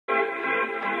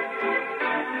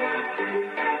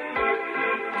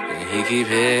he keep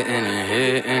hitting and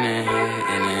hitting and hitting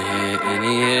and hitting,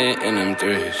 he hitting them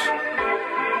threes.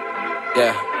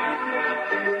 Yeah.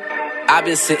 I've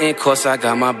been sitting close, I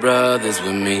got my brothers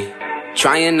with me.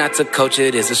 Trying not to coach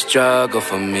it is a struggle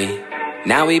for me.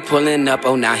 Now he pulling up,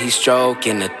 oh now he's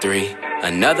stroking the three.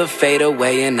 Another fade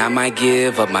away and I might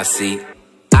give up my seat.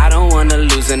 I don't wanna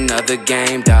lose another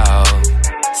game, dawg.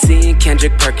 Seeing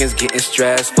Kendrick Perkins getting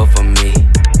stressful for me.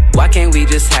 Why can't we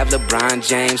just have LeBron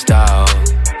James, dawg?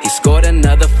 He scored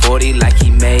another 40 like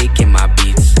he making my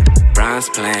beats. Bron's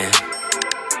playing,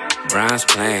 Bron's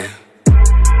playing.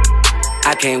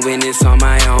 I can't win this on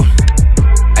my own.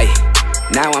 Ay,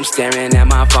 now I'm staring at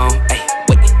my phone. Ay,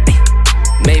 wait, ay,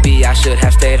 maybe I should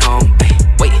have stayed home. Ay,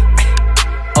 wait, ay,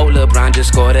 oh LeBron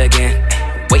just scored again.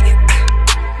 Ay, wait,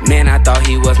 ay, man I thought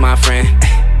he was my friend.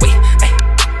 Ay, wait, ay,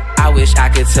 I wish I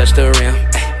could touch the rim.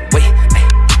 Ay, wait, ay,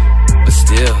 but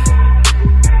still.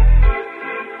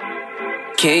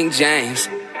 King James,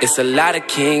 it's a lot of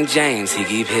King James. He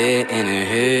keep hitting and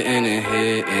hitting and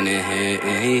hitting and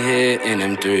hitting, he hitting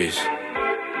them threes.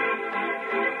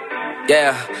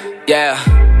 Yeah, yeah.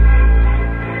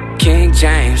 King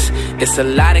James, it's a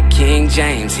lot of King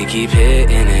James. He keep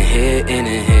hitting and hitting and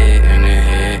hitting and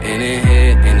hitting and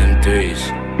hitting them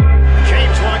threes.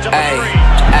 James lines up a three.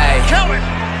 Ay. Kill it.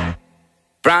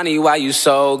 Brownie, why you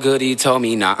so good? He told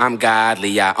me, nah, I'm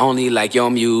godly. I only like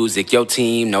your music, your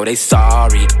team, no, they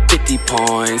sorry. 50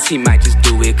 points, he might just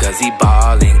do it cause he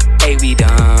ballin'. Hey, we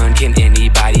done, can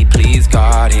anybody please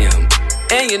guard him?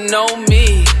 And you know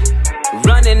me,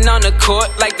 running on the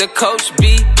court like the coach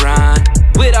be Brian.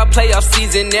 With our playoff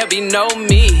season, there be no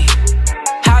me.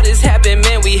 How this happened,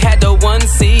 man, we had the 1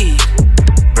 seed.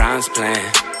 Brian's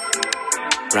playing,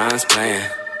 Brian's playing.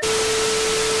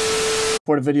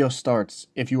 Before the video starts,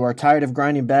 if you are tired of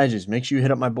grinding badges, make sure you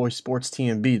hit up my boy Sports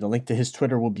TNB. The link to his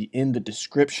Twitter will be in the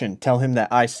description. Tell him that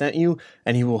I sent you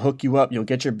and he will hook you up. You'll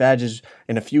get your badges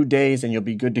in a few days and you'll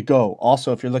be good to go.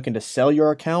 Also, if you're looking to sell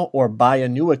your account or buy a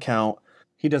new account,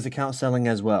 he does account selling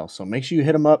as well. So make sure you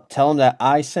hit him up, tell him that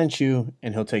I sent you,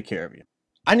 and he'll take care of you.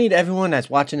 I need everyone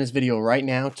that's watching this video right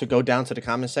now to go down to the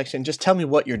comment section. Just tell me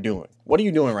what you're doing. What are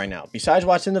you doing right now? Besides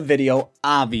watching the video,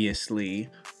 obviously,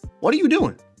 what are you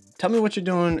doing? Tell me what you're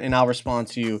doing and I'll respond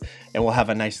to you and we'll have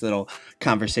a nice little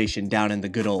conversation down in the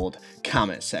good old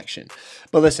comment section.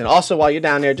 But listen, also while you're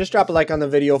down there, just drop a like on the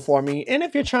video for me. And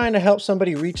if you're trying to help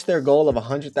somebody reach their goal of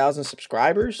 100,000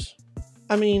 subscribers,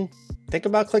 I mean, think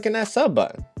about clicking that sub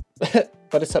button.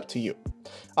 But it's up to you.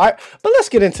 All right, but let's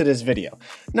get into this video.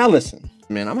 Now listen,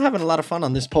 man, I'm having a lot of fun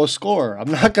on this post score. I'm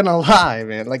not gonna lie,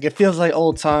 man. Like, it feels like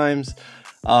old times.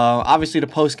 Obviously the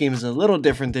post game is a little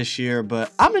different this year,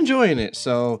 but I'm enjoying it.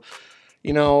 So,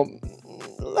 you know, I'm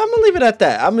gonna leave it at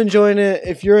that. I'm enjoying it.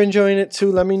 If you're enjoying it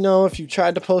too, let me know. If you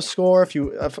tried to post score, if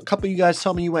a couple of you guys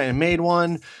told me you went and made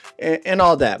one and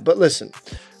all that. But listen,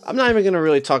 I'm not even gonna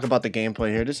really talk about the gameplay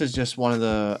here. This is just one of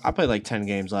the, I played like 10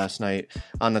 games last night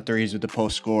on the threes with the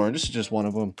post score. This is just one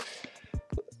of them.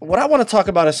 What I want to talk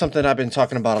about is something I've been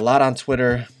talking about a lot on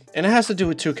Twitter, and it has to do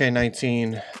with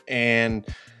 2K19 and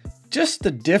just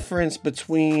the difference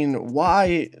between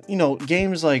why, you know,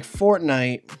 games like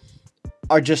Fortnite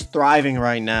are just thriving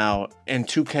right now and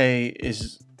 2K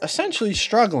is essentially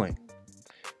struggling.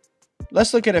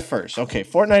 Let's look at it first. Okay,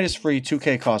 Fortnite is free,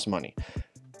 2K costs money.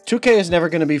 2K is never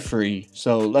going to be free,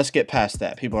 so let's get past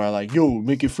that. People are like, yo,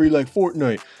 make it free like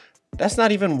Fortnite. That's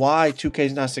not even why 2K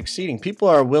is not succeeding. People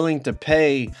are willing to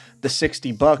pay the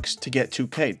 $60 to get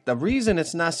 2K. The reason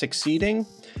it's not succeeding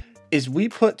is they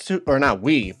put 2K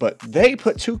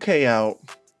out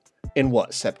in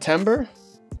what, September?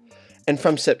 And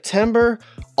from September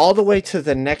all the way to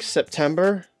the next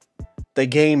September, the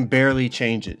game barely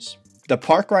changes. The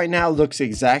park right now looks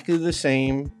exactly the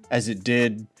same as it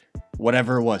did,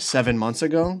 whatever it was, 7 months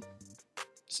ago,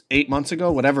 8 months ago,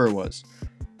 whatever it was.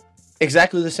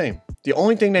 Exactly the same. The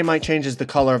only thing they might change is the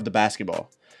color of the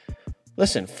basketball.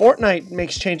 Listen, Fortnite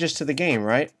makes changes to the game,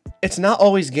 right? It's not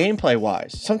always gameplay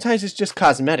wise. Sometimes it's just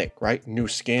cosmetic, right? New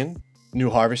skin, new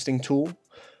harvesting tool.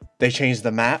 They change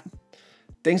the map.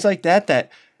 Things like that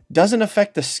that doesn't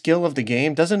affect the skill of the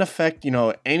game, doesn't affect, you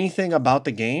know, anything about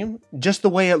the game, just the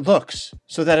way it looks,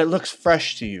 so that it looks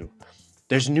fresh to you.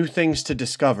 There's new things to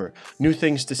discover, new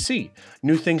things to see,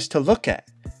 new things to look at.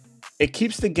 It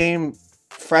keeps the game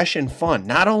fresh and fun,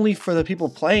 not only for the people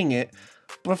playing it,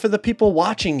 but for the people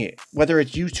watching it, whether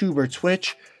it's YouTube or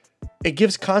Twitch. It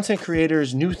gives content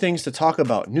creators new things to talk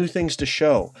about, new things to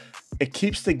show. It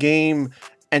keeps the game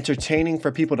entertaining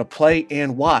for people to play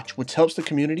and watch, which helps the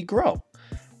community grow.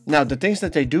 Now, the things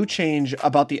that they do change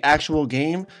about the actual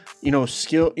game,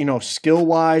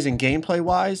 skill-wise and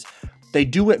gameplay-wise, They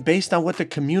do it based on what the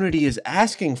community is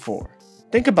asking for.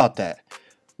 Think about that.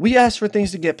 We ask for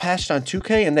things to get patched on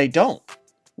 2K and they don't.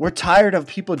 We're tired of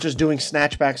people just doing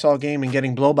snatchbacks all game and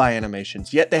getting blow-by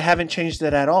animations, yet they haven't changed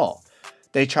it at all.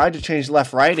 They tried to change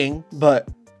left-righting, but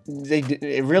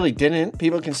it really didn't.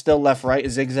 People can still left-right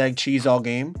zigzag cheese all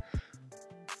game.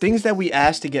 Things that we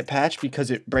ask to get patched because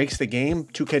it breaks the game,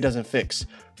 2K doesn't fix.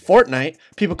 Fortnite,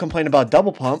 people complain about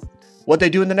double pump. What they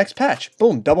do in the next patch?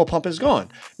 Boom, double pump is gone.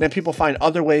 Then people find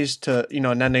other ways to,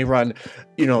 and then they run,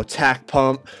 tack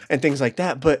pump and things like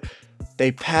that. But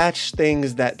they patch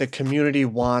things that the community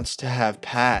wants to have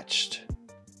patched.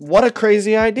 What a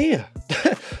crazy idea.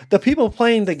 The people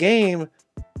playing the game,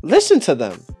 listen to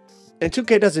them. And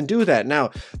 2K doesn't do that. Now,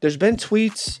 there's been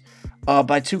tweets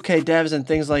by 2K devs and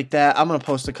things like that. I'm going to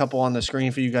post a couple on the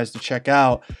screen for you guys to check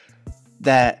out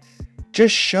that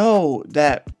just show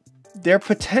that they're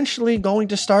potentially going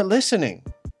to start listening.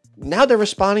 Now they're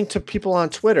responding to people on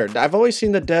Twitter. I've always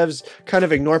seen the devs kind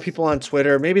of ignore people on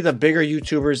Twitter, maybe the bigger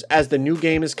YouTubers as the new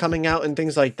game is coming out and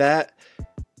things like that.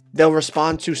 They'll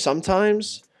respond to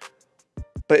sometimes.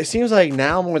 But it seems like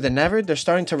now more than ever, they're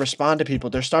starting to respond to people.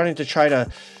 They're starting to try to...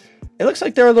 It looks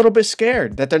like they're a little bit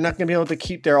scared that they're not going to be able to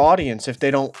keep their audience if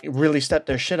they don't really step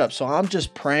their shit up. So I'm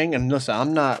just praying, and listen,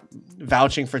 I'm not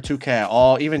vouching for 2K at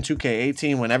all. Even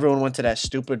 2K18, when everyone went to that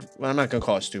stupid... Well, I'm not going to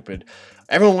call it stupid.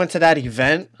 Everyone went to that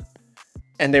event,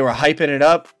 and they were hyping it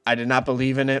up. I did not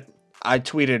believe in it. I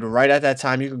tweeted right at that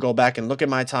time. You could go back and look at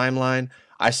my timeline.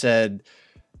 I said...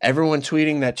 Everyone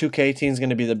tweeting that 2K18 is going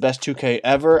to be the best 2K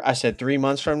ever. I said 3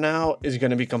 months from now is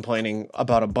going to be complaining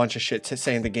about a bunch of shit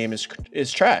saying the game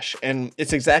is trash. And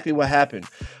it's exactly what happened.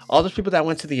 All those people that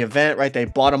went to the event, right, they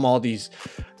bought them all these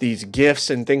gifts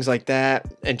and things like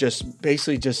that. And just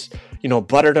basically just,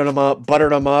 buttered them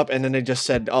up. And then they just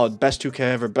said, oh, best 2K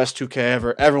ever, best 2K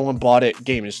ever. Everyone bought it.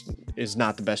 Game is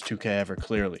not the best 2K ever,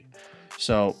 clearly.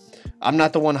 So I'm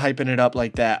not the one hyping it up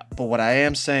like that. But what I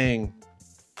am saying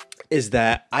is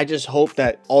that I just hope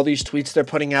that all these tweets they're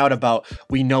putting out about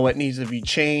we know it needs to be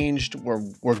changed,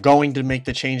 we're going to make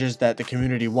the changes that the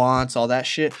community wants, all that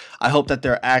shit. I hope that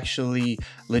they're actually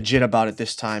legit about it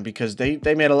this time, because they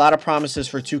made a lot of promises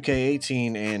for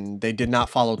 2K18 and they did not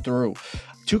follow through.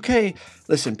 2K,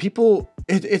 listen, people,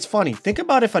 it's funny. Think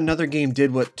about if another game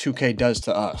did what 2K does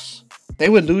to us. They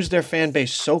would lose their fan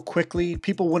base so quickly,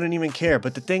 people wouldn't even care.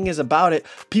 But the thing is about it,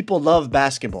 people love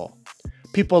basketball.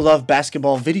 People love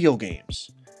basketball video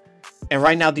games. And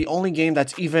right now, the only game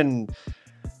that's even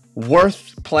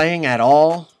worth playing at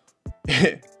all,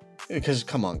 because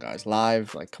come on, guys,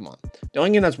 live, like, come on. The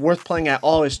only game that's worth playing at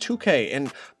all is 2K. And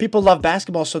people love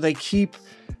basketball, so they keep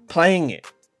playing it,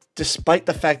 despite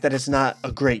the fact that it's not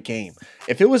a great game.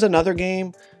 If it was another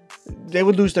game, they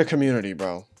would lose their community,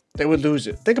 bro. They would lose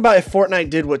it. Think about if Fortnite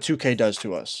did what 2K does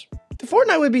to us. The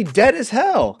Fortnite would be dead as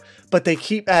hell. But they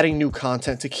keep adding new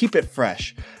content to keep it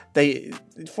fresh.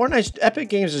 Fortnite's Epic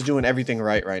Games is doing everything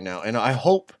right now. And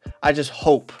I just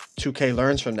hope 2K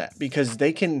learns from that. Because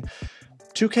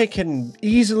 2K can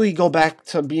easily go back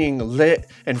to being lit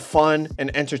and fun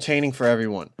and entertaining for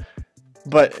everyone.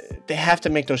 But they have to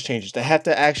make those changes. They have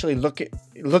to actually look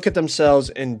at themselves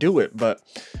and do it. But,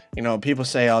 people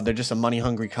say, oh, they're just a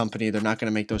money-hungry company. They're not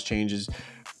going to make those changes.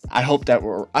 I hope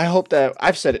that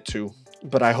I've said it too,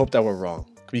 but I hope that we're wrong.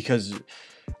 Because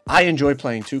I enjoy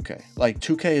playing 2K. Like,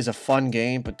 2K is a fun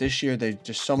game, but this year they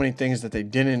just so many things that they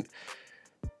didn't.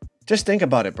 Just think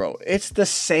about it, bro. It's the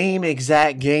same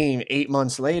exact game 8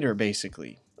 months later,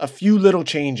 basically. A few little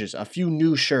changes, a few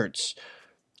new shirts.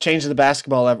 Change the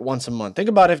basketball once a month. Think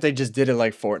about if they just did it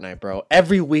like Fortnite, bro.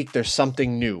 Every week there's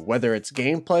something new, whether it's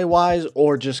gameplay-wise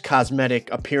or just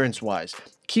cosmetic appearance-wise.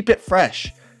 Keep it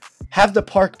fresh. Have the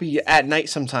park be at night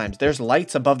sometimes. There's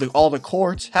lights above all the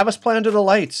courts. Have us play under the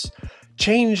lights.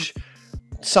 Change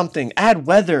something. Add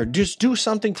weather. Just do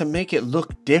something to make it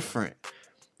look different.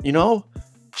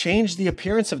 Change the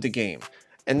appearance of the game.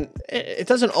 And it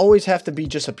doesn't always have to be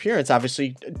just appearance,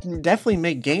 obviously. Definitely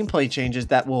make gameplay changes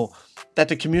that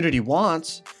the community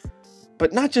wants.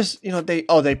 But not just,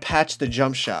 they patched the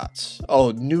jump shots.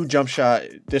 Oh, new jump shot.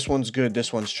 This one's good.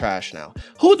 This one's trash now.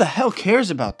 Who the hell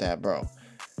cares about that, bro?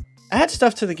 Add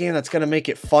stuff to the game that's going to make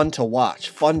it fun to watch,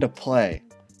 fun to play.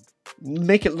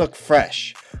 Make it look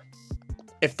fresh.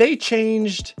 If they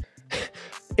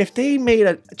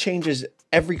made changes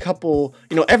every couple,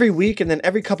 every week, and then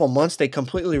every couple months they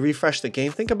completely refresh the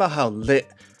game, think about how lit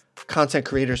content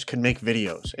creators could make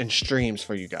videos and streams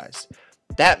for you guys.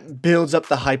 That builds up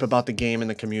the hype about the game in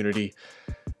the community.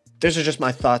 these are just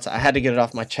my thoughts. I had to get it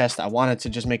off my chest. I wanted to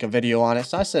just make a video on it.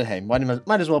 So I said, hey, might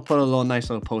as well put a nice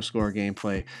little post-score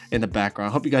gameplay in the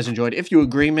background. Hope you guys enjoyed. If you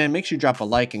agree, man, make sure you drop a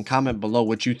like and comment below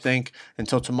what you think.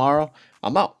 Until tomorrow,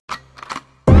 I'm out.